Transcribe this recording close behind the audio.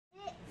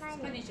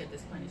My name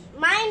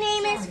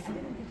is. I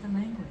didn't get the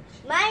language.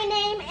 My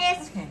name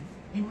is. Okay.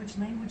 In which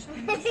language,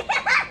 please?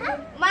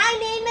 My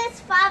name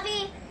is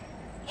Fabi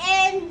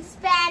in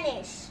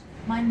Spanish.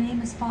 My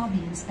name is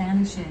Fabi. In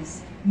Spanish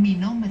is. Mi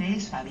nombre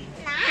es Fabi.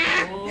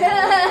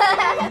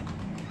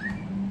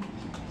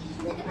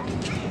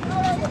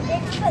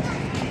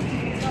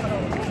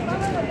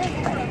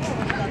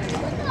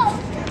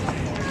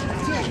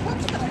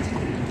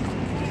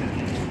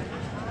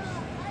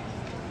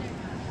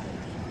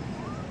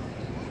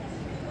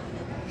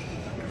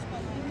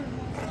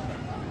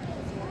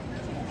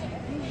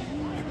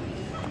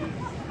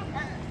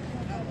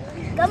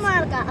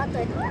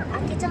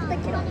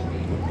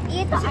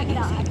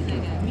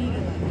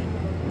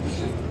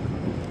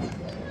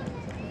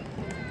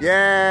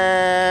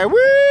 Yeah,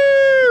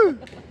 woo!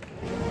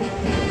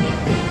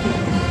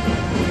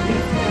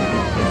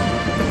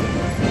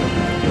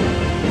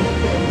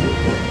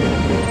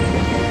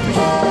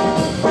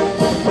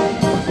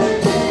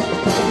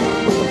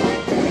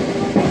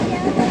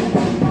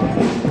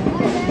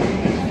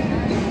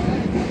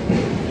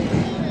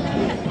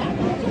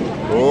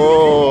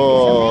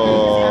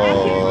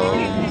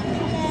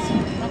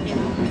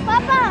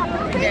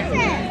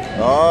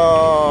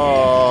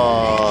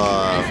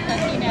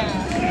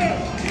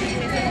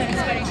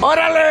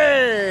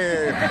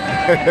 Orale!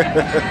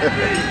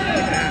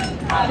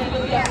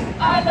 Hallelujah.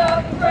 I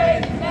love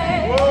great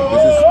name.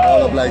 This is all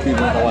the black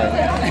people in Hawaii.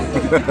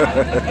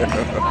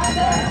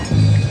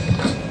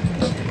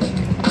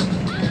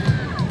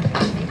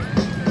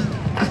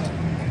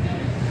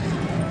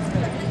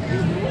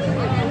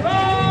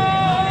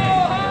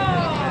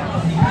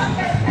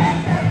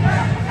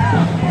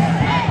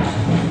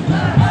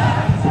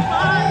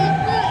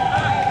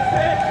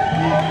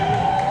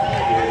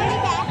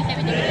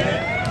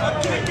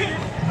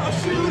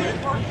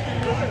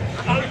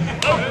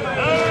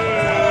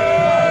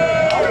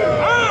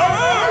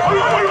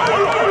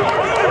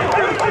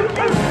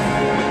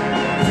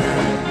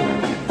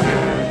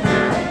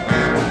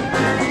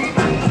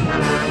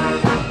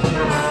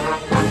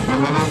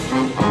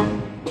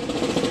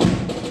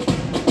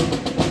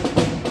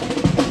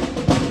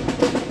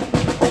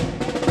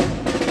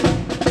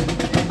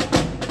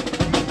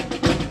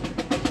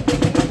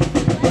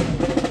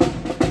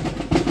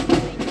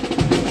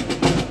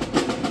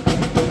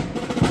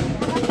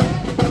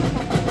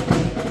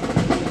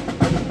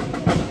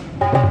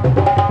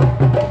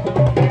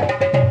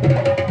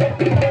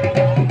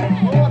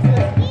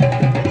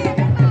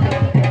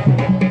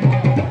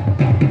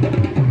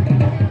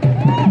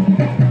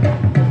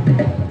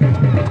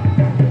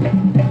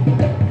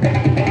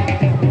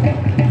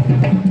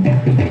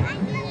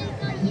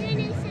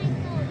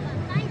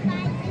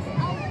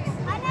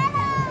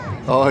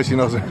 Oh, she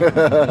knows her.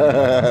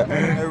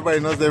 Everybody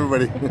knows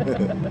everybody.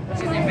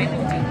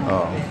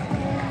 Oh.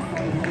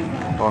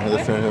 Oh,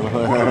 that's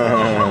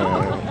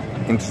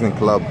interesting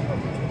club.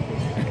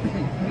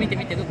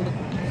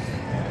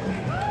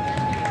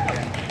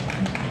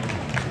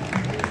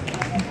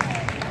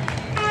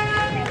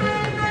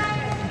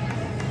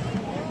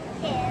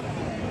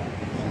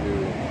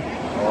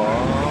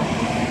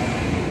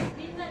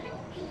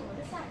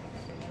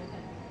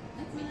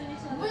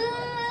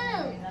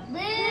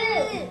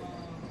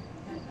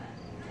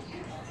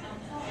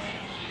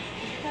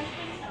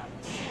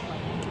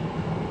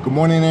 Good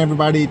morning,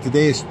 everybody.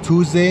 Today is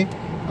Tuesday.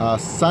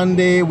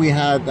 Sunday we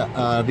had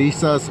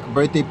Risa's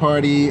birthday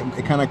party.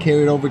 It kind of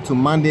carried over to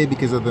Monday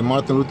because of the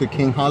Martin Luther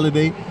King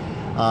holiday.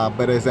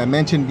 But as I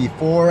mentioned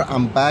before,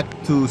 I'm back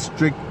to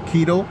strict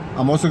keto.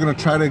 I'm also going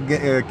to try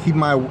to keep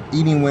my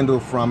eating window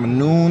from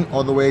noon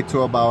all the way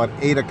to about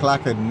 8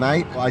 o'clock at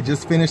night. I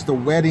just finished the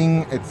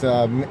wedding. It's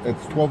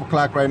 12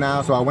 o'clock right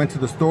now. So I went to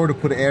the store to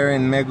put air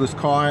in Megu's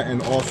car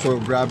and also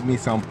grabbed me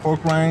some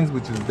pork rinds,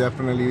 which is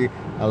definitely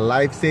a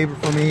lifesaver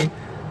for me.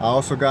 I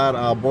also got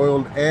a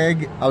boiled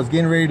egg. I was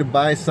getting ready to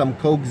buy some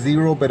Coke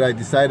Zero, but I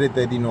decided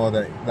that, you know,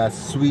 that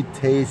sweet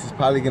taste is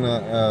probably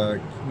gonna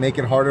make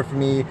it harder for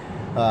me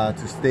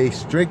to stay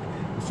strict.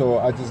 So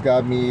I just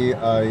got me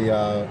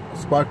a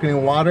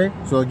sparkling water.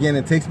 So again,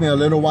 it takes me a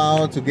little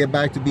while to get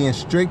back to being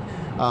strict,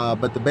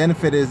 but the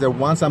benefit is that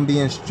once I'm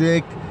being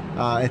strict,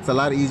 it's a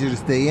lot easier to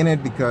stay in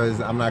it because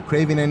I'm not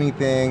craving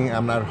anything.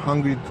 I'm not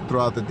hungry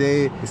throughout the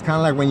day. It's kind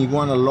of like when you go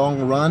on a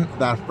long run,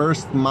 that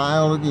first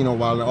mile, you know,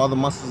 while all the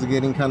muscles are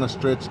getting kind of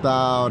stretched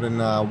out and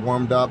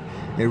warmed up,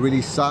 it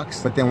really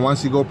sucks. But then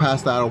once you go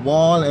past that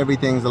wall,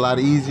 everything's a lot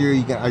easier.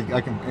 You can, I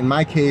can, in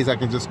my case, I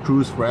can just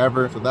cruise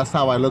forever. So that's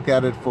how I look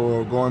at it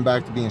for going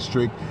back to being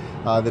strict.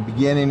 The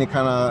beginning, it's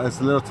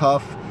a little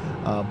tough.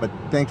 But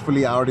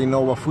thankfully I already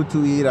know what food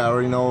to eat. I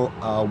already know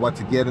what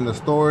to get in the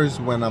stores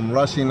when I'm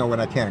rushing or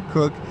when I can't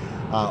cook.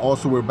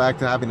 Also, we're back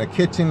to having a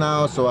kitchen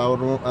now, so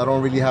I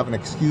don't really have an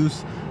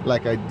excuse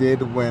like I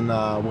did when we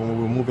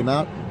were moving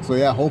out. So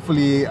yeah,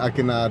 hopefully I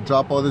can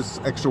drop all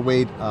this extra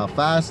weight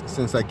fast.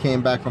 Since I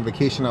came back from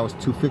vacation, I was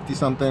 250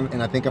 something,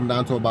 and I think I'm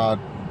down to about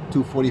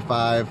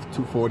 245,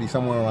 240,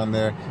 somewhere around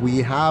there.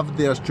 We have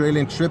the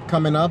Australian trip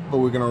coming up, but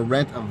we're gonna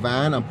rent a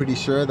van. I'm pretty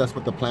sure that's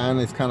what the plan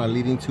is kind of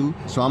leading to.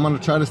 So I'm gonna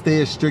try to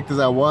stay as strict as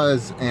I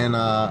was in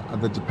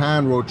the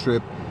Japan road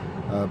trip,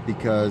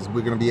 because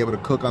we're gonna be able to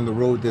cook on the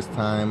road this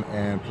time,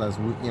 and plus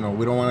we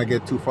don't want to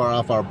get too far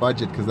off our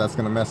budget, because that's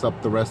gonna mess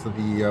up the rest of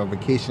the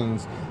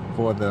vacations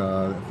for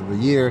the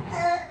year.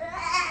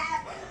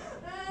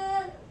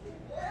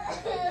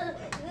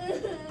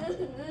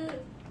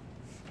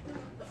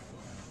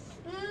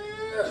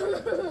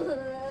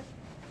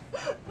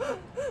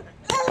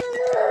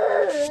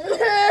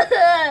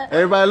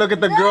 Everybody look at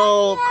the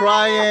girl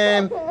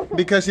crying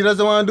because she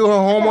doesn't want to do her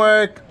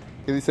homework.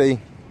 ¿Qué dice ahí?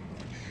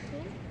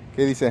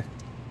 ¿Qué dice?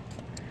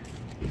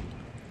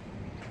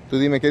 Tú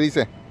dime, ¿qué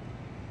dice?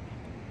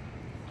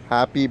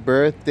 Happy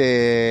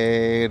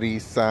birthday,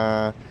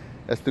 Risa.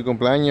 Es tu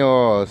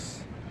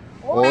cumpleaños.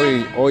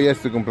 Hoy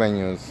es tu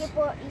cumpleaños.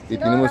 Y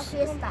tenemos,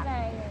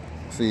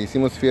 sí,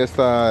 hicimos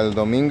fiesta el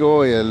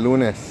domingo y el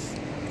lunes,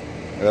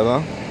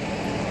 ¿verdad?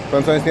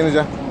 ¿Cuántos años tienes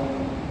ya?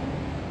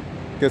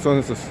 ¿Qué son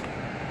esos?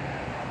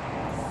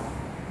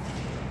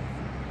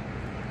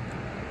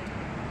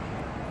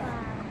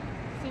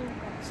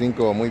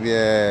 5, muy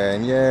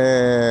bien,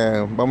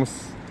 yeah. Vamos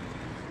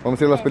a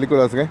ir a las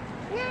películas, ¿qué?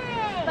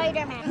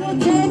 Spider-Man.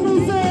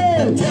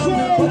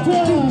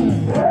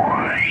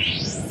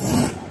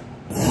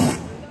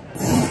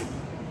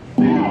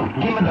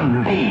 Give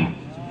them the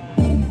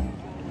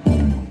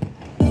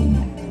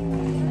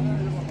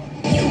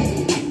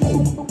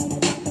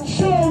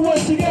show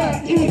what you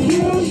got,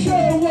 EQ,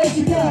 show what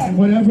you got.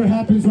 Whatever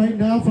happens right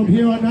now from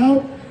here on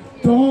out,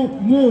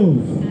 don't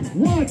move.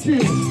 Watch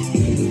it.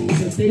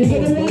 You're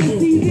gonna want to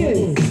see this.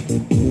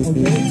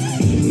 Okay.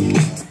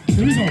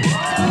 Here we go.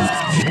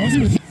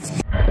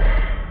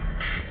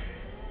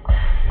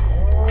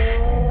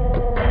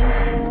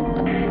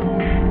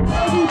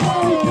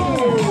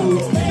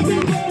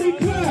 Everybody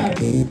clap.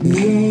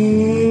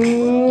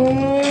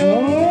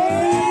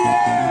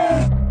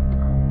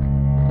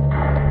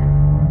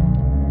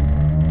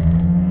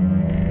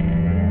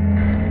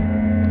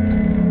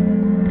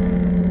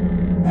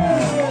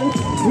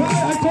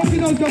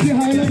 Gonna be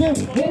high level.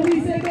 When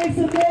we say make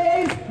some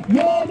noise,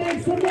 y'all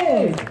make some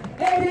noise.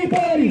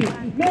 Everybody,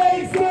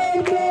 make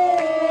some noise.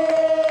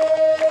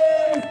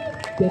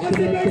 I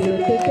said make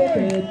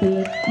some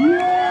noise.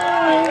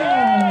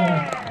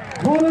 Yeah.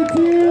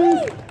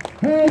 Volunteers,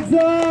 hands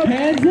up.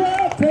 Hands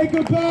up. Take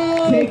a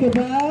bow. Take a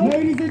bow.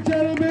 Ladies and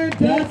gentlemen,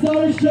 that's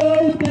our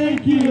show.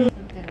 Thank you.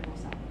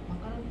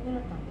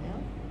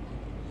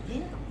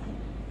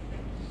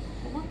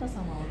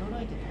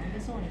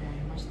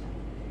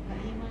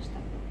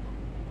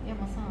 で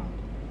もさ、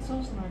ソ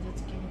ースの味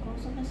付けにコン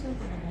ソメスー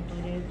プの素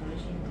入れると美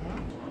味しいんだよ。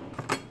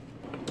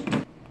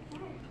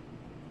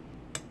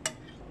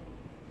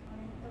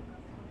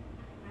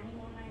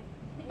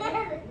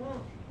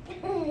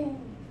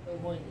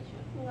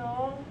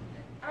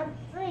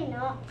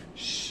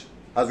Shh.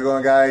 How's it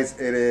going, guys?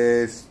 It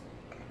is,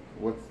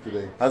 what's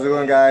today? How's it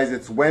going, guys?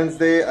 It's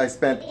Wednesday. I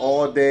spent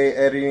all day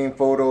editing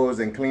photos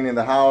and cleaning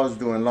the house,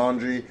 doing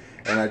laundry.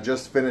 And I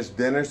just finished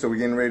dinner, so we're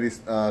getting ready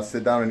to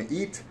sit down and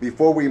eat.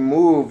 Before we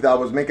moved, I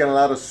was making a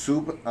lot of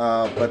soup,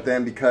 but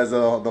then because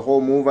of the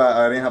whole move,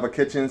 I didn't have a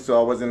kitchen, so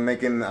I wasn't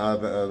making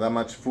that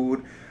much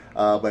food.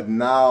 But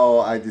now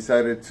I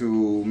decided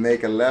to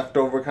make a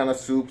leftover kind of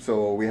soup,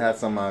 so we had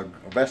some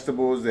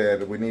vegetables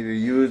that we needed to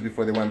use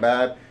before they went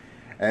bad.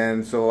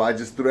 And so I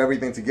just threw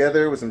everything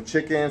together with some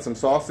chicken, some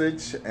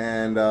sausage,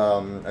 and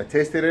I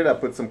tasted it. I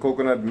put some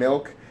coconut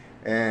milk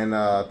and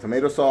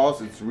tomato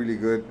sauce. It's really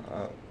good.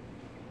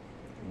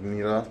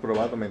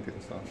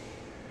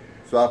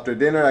 So after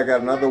dinner, I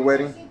got another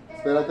wedding.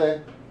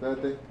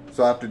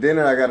 So after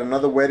dinner, I got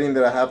another wedding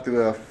that I have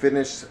to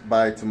finish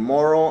by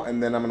tomorrow,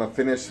 and then I'm gonna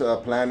finish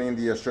planning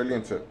the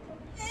Australian trip.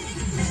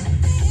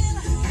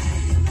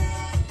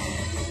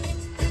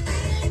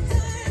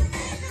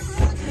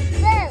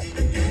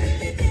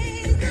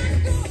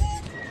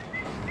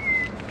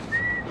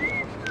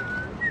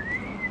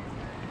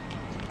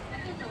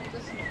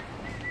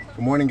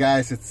 Good morning,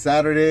 guys. It's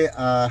Saturday.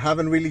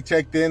 Haven't really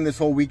checked in this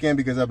whole weekend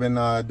because I've been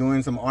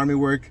doing some army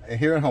work.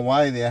 Here in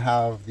Hawaii, they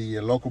have the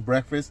local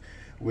breakfast,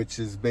 which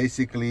is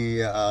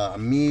basically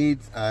meat,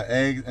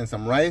 eggs, and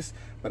some rice.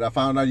 But I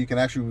found out you can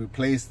actually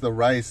replace the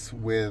rice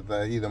with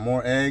either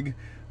more egg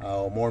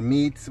or more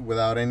meat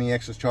without any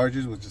extra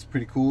charges, which is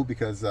pretty cool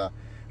because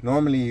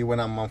normally when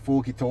I'm on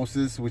full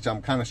ketosis, which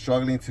I'm kind of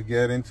struggling to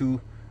get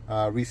into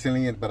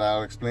recently, but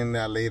I'll explain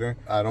that later,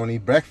 I don't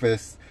eat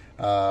breakfast.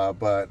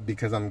 But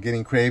because I'm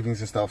getting cravings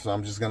and stuff, so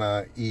I'm just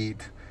gonna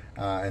eat,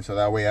 and so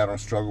that way I don't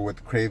struggle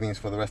with cravings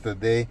for the rest of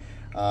the day.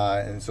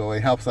 And so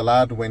it helps a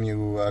lot when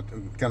you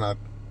kind of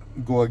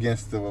go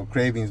against the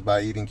cravings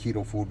by eating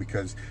keto food,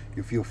 because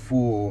you feel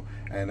full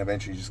and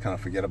eventually you just kind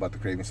of forget about the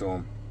cravings.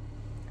 So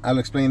I'll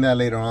explain that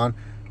later on.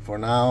 For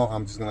now,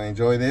 I'm just gonna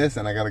enjoy this,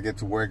 and I gotta get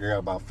to work. I got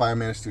about 5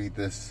 minutes to eat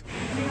this.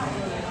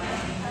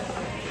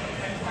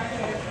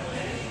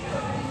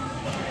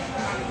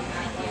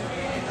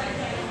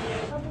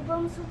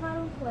 Vamos jugar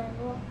un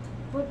juego.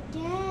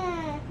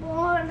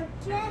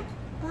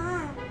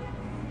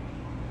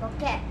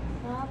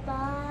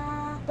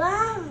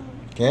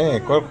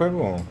 ¿Qué? ¿Cuál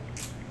juego?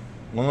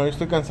 No, yo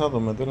estoy cansado,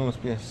 me duelen los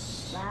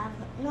pies.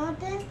 No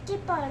tienes que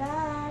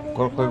parar.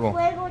 ¿Cuál juego? El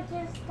juego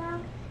ya está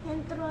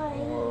dentro ahí.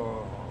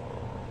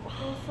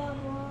 Por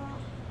favor.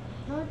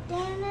 No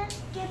tienes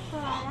que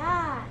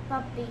parar,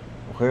 papi.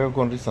 Juego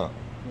con Risa.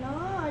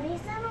 No,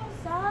 Risa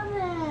no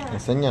sabe.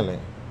 Enséñale.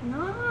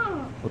 No.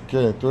 ¿Por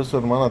qué? Tú eres su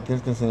hermana,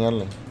 tienes que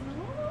enseñarle.